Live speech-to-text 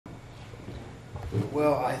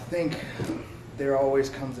Well, I think there always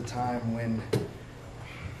comes a time when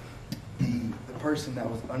the person that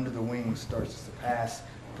was under the wing starts to surpass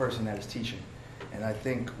the person that is teaching. And I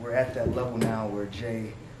think we're at that level now where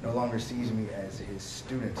Jay no longer sees me as his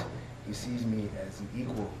student. He sees me as an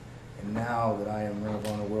equal. And now that I am Ring of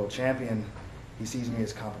Honor World Champion, he sees me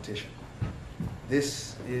as competition.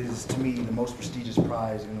 This is, to me, the most prestigious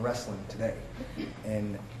prize in wrestling today.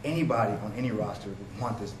 And anybody on any roster would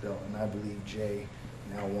want this belt, and I believe Jay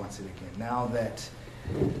now wants it again. Now that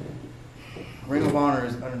Ring of Honor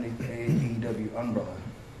is underneath the AEW umbrella,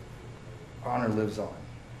 honor lives on.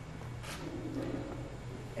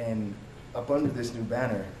 And up under this new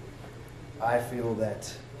banner, I feel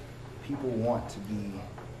that people want to be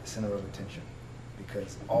the center of attention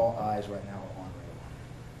because all eyes right now are on Ring of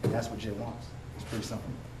Honor. And that's what Jay wants. It's pretty simple.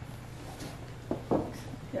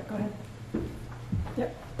 Yeah, go ahead.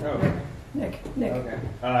 Yep. Oh, okay. Nick. Okay.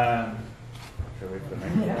 Should we put my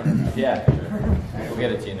Yeah, sure. We'll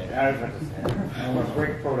get it to you, Nick. I was about to say, I want to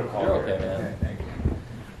break protocol. You're here. okay, man. Okay, thank you.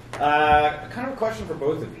 Kind of a question for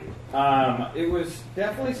both of you. It was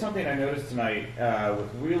definitely something I noticed tonight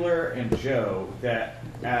with Wheeler and Joe that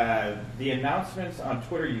the announcements on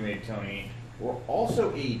Twitter you made, Tony, were also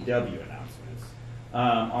AEW announcements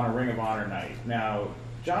on a Ring of Honor night. Now,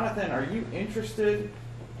 Jonathan, are you interested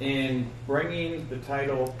in bringing the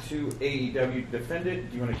title to AEW to defend it?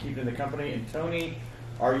 Do you want to keep it in the company? And Tony,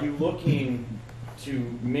 are you looking to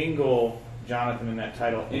mingle Jonathan and that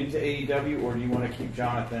title into AEW, or do you want to keep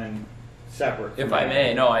Jonathan separate? If I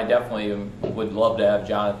may, no, I definitely would love to have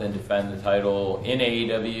Jonathan defend the title in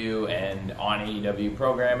AEW and on AEW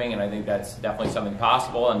programming, and I think that's definitely something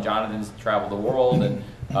possible. And Jonathan's traveled the world, and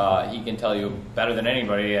he can tell you better than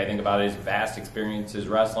anybody, I think, about his vast experiences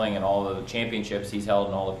wrestling and all of the championships he's held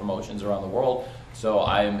in all the promotions around the world. So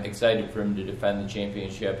I'm excited for him to defend the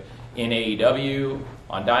championship in AEW,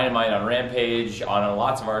 on Dynamite, on Rampage, on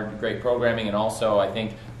lots of our great programming, and also I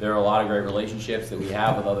think there are a lot of great relationships that we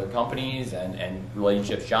have with other companies and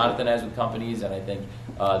relationships Jonathan has with companies, and I think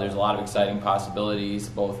there's a lot of exciting possibilities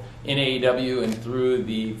both in AEW and through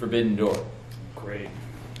the Forbidden Door. Great.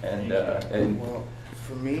 And well,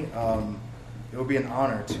 for me, it would be an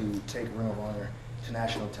honor to take Ring of Honor to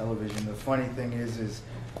national television. The funny thing is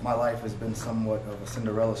my life has been somewhat of a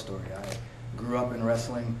Cinderella story. I grew up in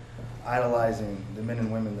wrestling, idolizing the men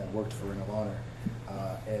and women that worked for Ring of Honor,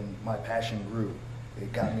 and my passion grew.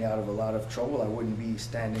 It got me out of a lot of trouble. I wouldn't be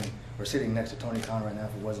standing or sitting next to Tony Khan right now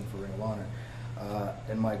if it wasn't for Ring of Honor.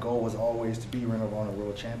 And my goal was always to be Ring of Honor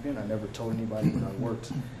World Champion. I never told anybody, but I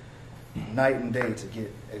worked night and day to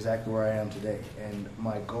get exactly where I am today. And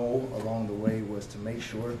my goal along the way was to make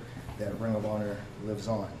sure that Ring of Honor lives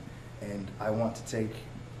on. And I want to take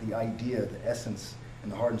the idea, the essence,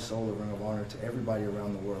 and the heart and soul of Ring of Honor to everybody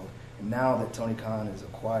around the world. And now that Tony Khan has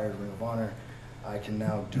acquired Ring of Honor, I can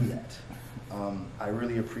now do that. I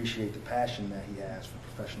really appreciate the passion that he has for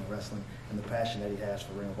professional wrestling and the passion that he has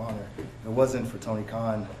for Ring of Honor. If it wasn't for Tony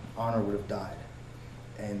Khan, Honor would have died.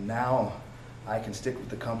 And now I can stick with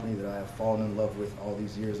the company that I have fallen in love with all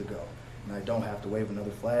these years ago. And I don't have to wave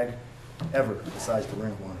another flag ever besides the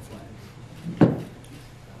Ring of Honor flag.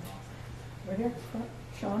 Right here,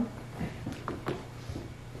 Sean.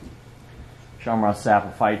 Sean Ross Sapp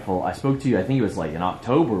of Fightful. I spoke to you, I think it was like in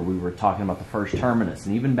October, we were talking about the first terminus.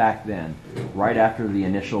 And even back then, right after the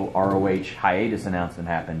initial ROH hiatus announcement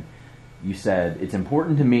happened, you said, it's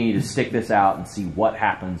important to me to stick this out and see what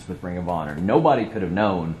happens with Ring of Honor. Nobody could have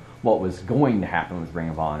known what was going to happen with Ring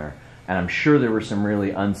of Honor. And I'm sure there were some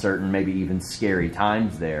really uncertain, maybe even scary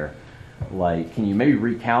times there. Like, can you maybe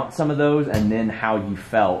recount some of those and then how you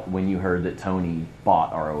felt when you heard that Tony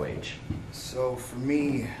bought ROH? So for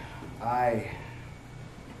me, like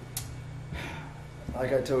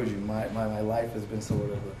I told you, my life has been sort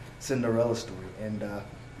of a Cinderella story, and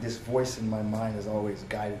this voice in my mind has always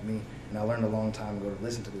guided me, and I learned a long time ago to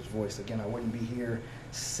listen to this voice. Again, I wouldn't be here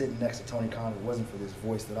sitting next to Tony Khan if it wasn't for this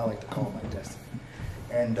voice that I like to call my destiny.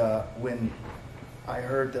 And when I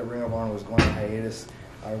heard that Ring of Honor was going on hiatus,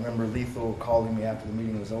 I remember Lethal calling me after the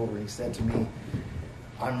meeting was over, and he said to me,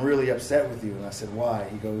 I'm really upset with you. And I said, why?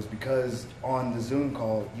 He goes, because on the Zoom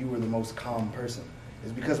call, you were the most calm person.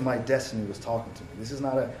 It's because my destiny was talking to me. This is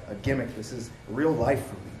not a gimmick. This is real life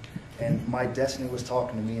for me. And my destiny was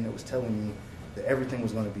talking to me, and it was telling me that everything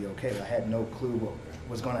was going to be okay. I had no clue what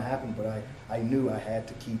was going to happen, but I knew I had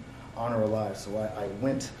to keep honor alive. So I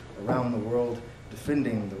went around the world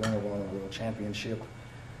defending the Ring of Honor World Championship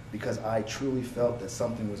because I truly felt that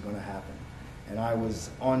something was going to happen. And I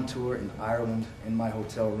was on tour in Ireland in my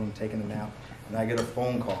hotel room taking a nap, and I get a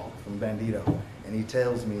phone call from Bandito, and he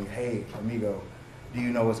tells me, hey, amigo, do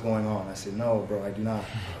you know what's going on? I said, no, bro, I do not.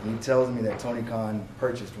 And he tells me that Tony Khan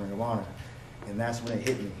purchased Ring of Honor. And that's when it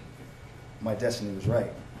hit me. My destiny was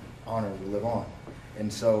right. Honor will live on.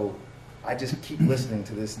 And so I just keep listening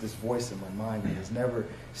to this voice in my mind that has never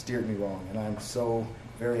steered me wrong. And I'm so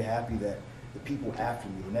very happy that the people after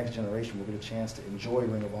me, the next generation, will get a chance to enjoy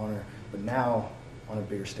Ring of Honor, but now on a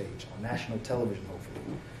bigger stage, on national television,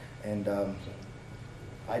 hopefully. And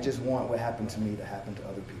I just want what happened to me to happen to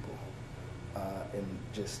other people. And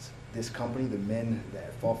just this company, the men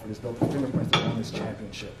that fought for this belt, the fingerprints that won this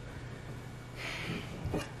championship,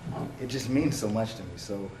 it just means so much to me.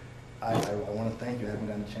 So I want to thank you. I haven't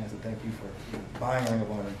gotten a chance to thank you for buying Ring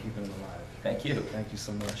of Honor and keeping it alive. Thank you. Thank you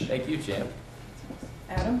so much. Thank you, champ.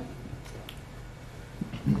 Adam?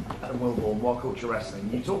 Adam Wilborn, What Culture Wrestling.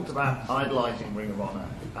 You talked about idolising Ring of Honor,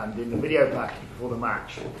 and in the video package before the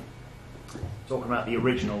match, talking about the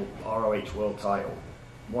original ROH World title,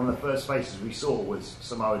 one of the first faces we saw was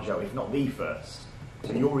Samoa Joe, if not the first.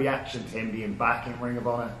 So your reaction to him being back in Ring of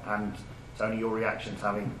Honor, and Tony, your reaction to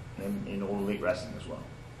having him in All Elite Wrestling as well?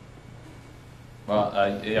 Well,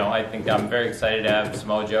 I think I'm very excited to have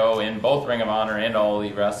Samoa Joe in both Ring of Honor and All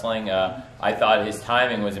Elite Wrestling. I thought his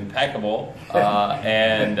timing was impeccable,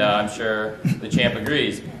 and I'm sure the champ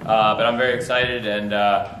agrees. But I'm very excited, and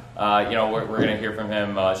we're going to hear from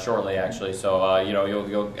him shortly, actually. So I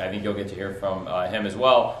think you'll get to hear from him as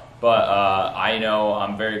well. But I know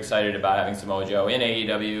I'm very excited about having Samoa Joe in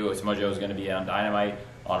AEW. Samoa Joe is going to be on Dynamite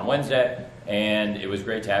on Wednesday, and it was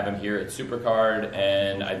great to have him here at Supercard,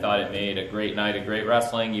 and I thought it made a great night of great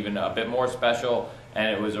wrestling, even a bit more special,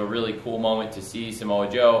 and it was a really cool moment to see Samoa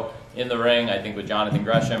Joe in the ring, I think with Jonathan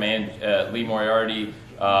Gresham and Lee Moriarty,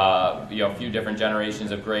 a few different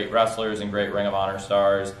generations of great wrestlers and great Ring of Honor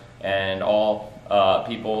stars, and all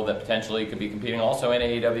people that potentially could be competing also in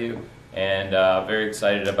AEW, and very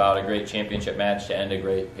excited about a great championship match to end a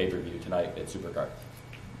great pay-per-view tonight at Supercard.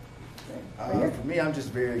 For me, I'm just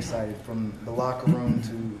very excited. From the locker room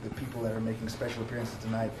to the people that are making special appearances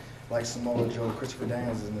tonight, like Samoa Joe, Christopher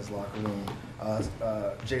Daniels is in this locker room,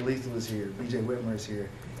 Jay Lethal is here, BJ Whitmer is here,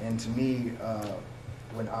 and to me,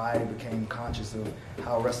 when I became conscious of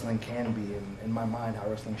how wrestling can be, and in my mind how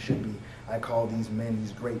wrestling should be, I call these men,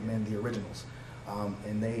 these great men, the originals.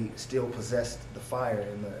 And they still possessed the fire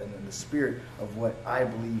and the spirit of what I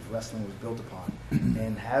believe wrestling was built upon.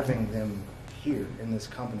 And having them here in this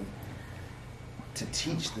company to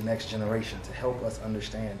teach the next generation, to help us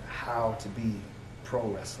understand how to be pro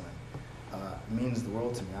wrestling, means the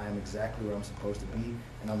world to me. I am exactly where I'm supposed to be,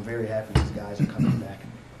 and I'm very happy these guys are coming back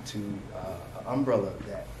to an umbrella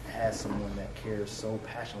that has someone that cares so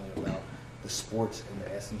passionately about the sports and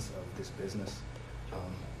the essence of this business.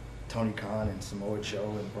 Tony Khan and Samoa Joe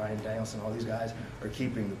and Bryan Danielson, all these guys are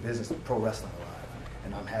keeping the business of pro wrestling alive,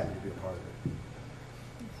 and I'm happy to be a part of it.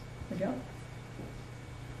 Miguel?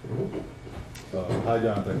 Hi,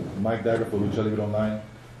 Jonathan. Mike Dagger for Lucha Libre Online.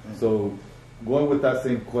 So, going with that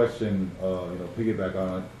same question, piggyback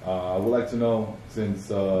on it, I would like to know, since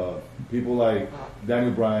people like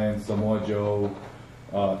Daniel Bryan, Samoa Joe,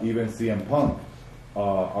 even CM Punk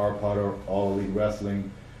are part of All Elite Wrestling,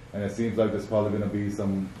 and it seems like there's probably going to be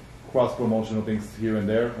some cross-promotional things here and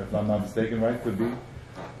there, if I'm not mistaken, right? Could be.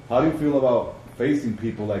 How do you feel about facing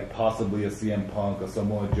people like possibly a CM Punk, a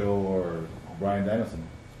Samoa Joe, or Bryan Danielson?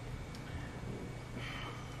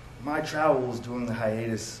 My travels during the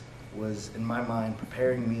hiatus was, in my mind,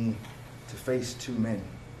 preparing me to face two men,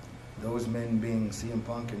 those men being CM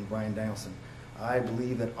Punk and Bryan Danielson. I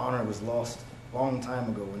believe that honor was lost a long time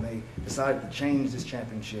ago when they decided to change this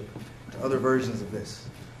championship to other versions of this.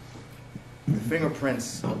 The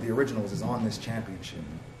fingerprints of the originals is on this championship.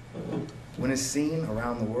 When it's seen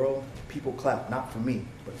around the world, people clap, not for me,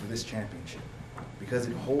 but for this championship, because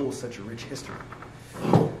it holds such a rich history.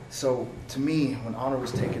 So to me, when honor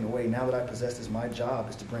was taken away, now that I possess this, my job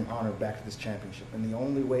is to bring honor back to this championship. And the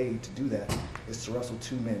only way to do that is to wrestle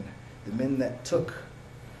two men, the men that took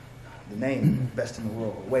the name best in the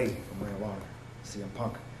world away from Ring of Honor, CM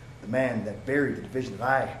Punk, the man that buried the division that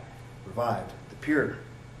I revived, the pure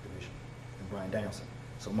division, and Bryan Danielson.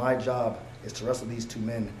 So my job is to wrestle these two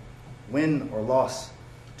men, win or loss,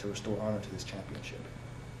 to restore honor to this championship.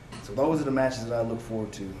 So those are the matches that I look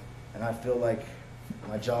forward to, and I feel like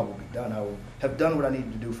my job will be done. I will have done what I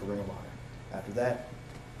needed to do for Ring of Honor. After that,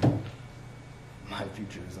 my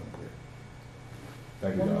future is unclear.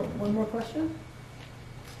 Thank you, Jonathan. One more question?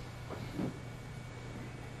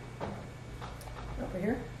 Over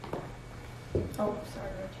here? Oh,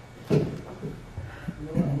 sorry, Rich.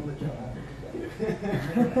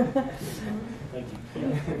 Thank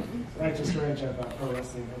you. Rachel Strange of Pro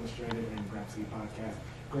Wrestling Illustrated and Grapsky Podcast.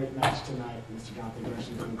 Great match tonight, Mr. Jonathan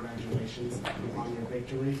Gresham. Congratulations on your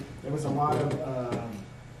victory. There was a lot of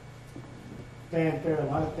fanfare, a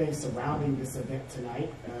lot of things surrounding this event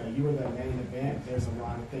tonight. You were the main event. There's a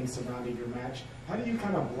lot of things surrounding your match. How do you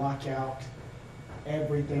kind of block out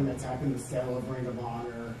everything that's happened, the sale of Ring of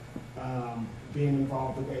Honor, being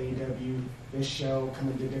involved with AEW, this show,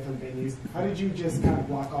 coming to different venues? How did you just kind of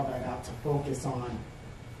block all that out to focus on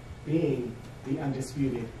being the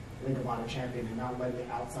undisputed Ring of Honor champion and not letting the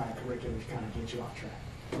outside curriculum kind of get you off track?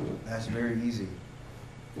 That's very easy.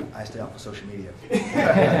 I stay off of social media.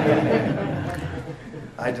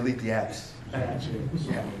 I delete the apps. Gotcha.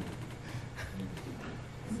 Yeah.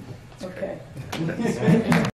 Okay.